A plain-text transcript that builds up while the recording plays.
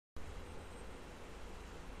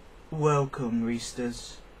Welcome,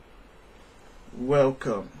 Rhysters.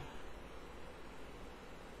 Welcome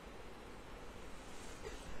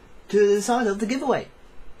to the side of the giveaway.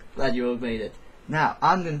 Glad you all made it. Now,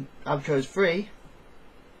 I've chose free,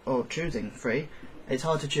 or choosing free. It's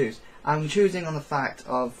hard to choose. I'm choosing on the fact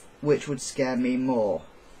of which would scare me more,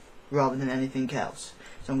 rather than anything else.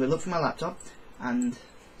 So I'm going to look for my laptop, and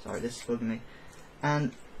sorry, this is bugging me,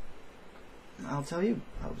 and I'll tell you,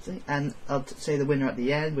 obviously, and I'll say the winner at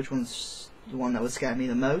the end, which one's the one that would scare me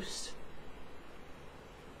the most.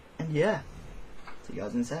 And yeah, see you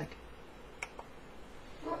guys in a sec.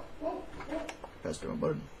 Press the wrong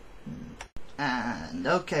button. And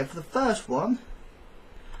okay, for the first one,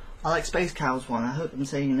 I like Space Cow's one. I hope I'm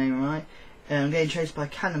saying your name right. I'm getting chased by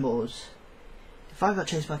cannibals. If I got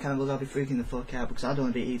chased by cannibals, I'll be freaking the fuck out because I don't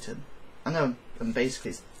want to be eaten. I know I'm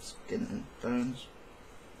basically skin and bones.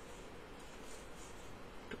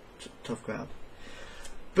 Tough crowd.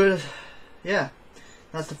 But yeah,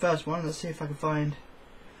 that's the first one. Let's see if I can find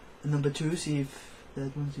a number 2, see if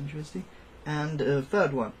that one's interesting, and a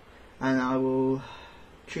third one, and I will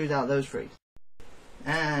choose out those 3.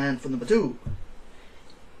 And for number 2,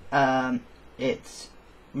 it's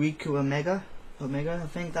Riku Omega, I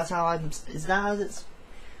think that's how is that how it's,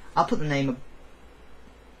 I'll put the name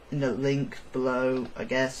in the link below, I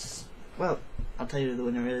guess. Well, I'll tell you who the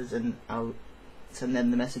winner is and I'll send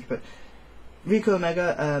them the message. But Riku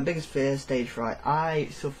Omega, biggest fear, stage fright. I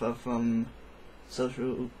suffer from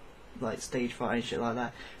social, like, stage fright and shit like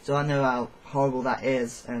that, so I know how horrible that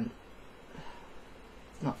is, and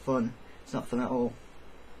it's not fun. It's not fun at all.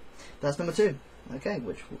 That's number 2. Okay,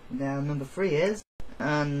 which now number 3 is,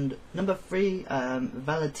 and number 3,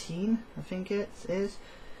 Valentine, I think it is.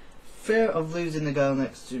 Fear of losing the girl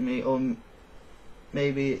next to me, or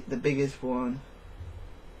maybe the biggest one.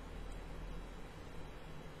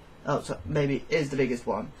 Oh, so maybe is the biggest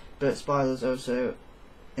one, but spiders also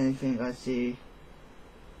anything I see.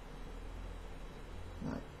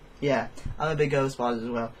 Like, yeah, I'm a big girl with spiders as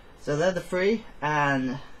well. So they're the 3,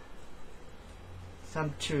 and it's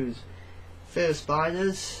time to choose. Fear of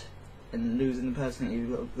spiders and losing the person that you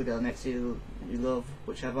love, the girl next to you, you love,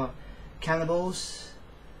 whichever. Cannibals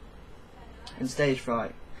and stage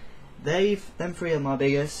fright. Them 3 are my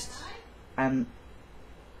biggest, and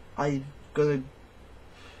I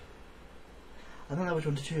don't know which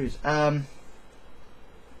one to choose. I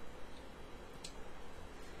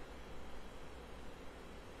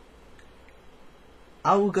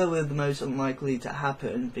will go with the most unlikely to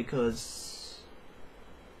happen because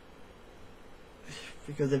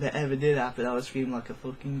if it ever did happen, I would scream like a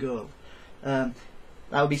fucking girl. That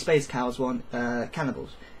would be Space Cow's one,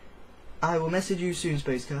 cannibals. I will message you soon,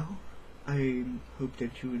 Space Cow. I hope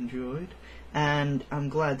that you enjoyed, and I'm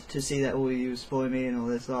glad to see that all of you support me and all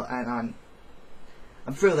this lot, and I'm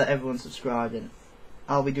thrilled that everyone's subscribed, and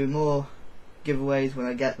I'll be doing more giveaways when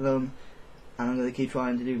I get them, and I'm going to keep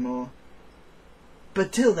trying to do more.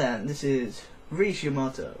 But till then, this is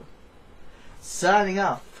Rhystер signing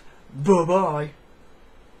off. Bye bye.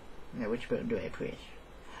 Yeah, which button do I push?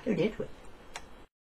 Oh, that one.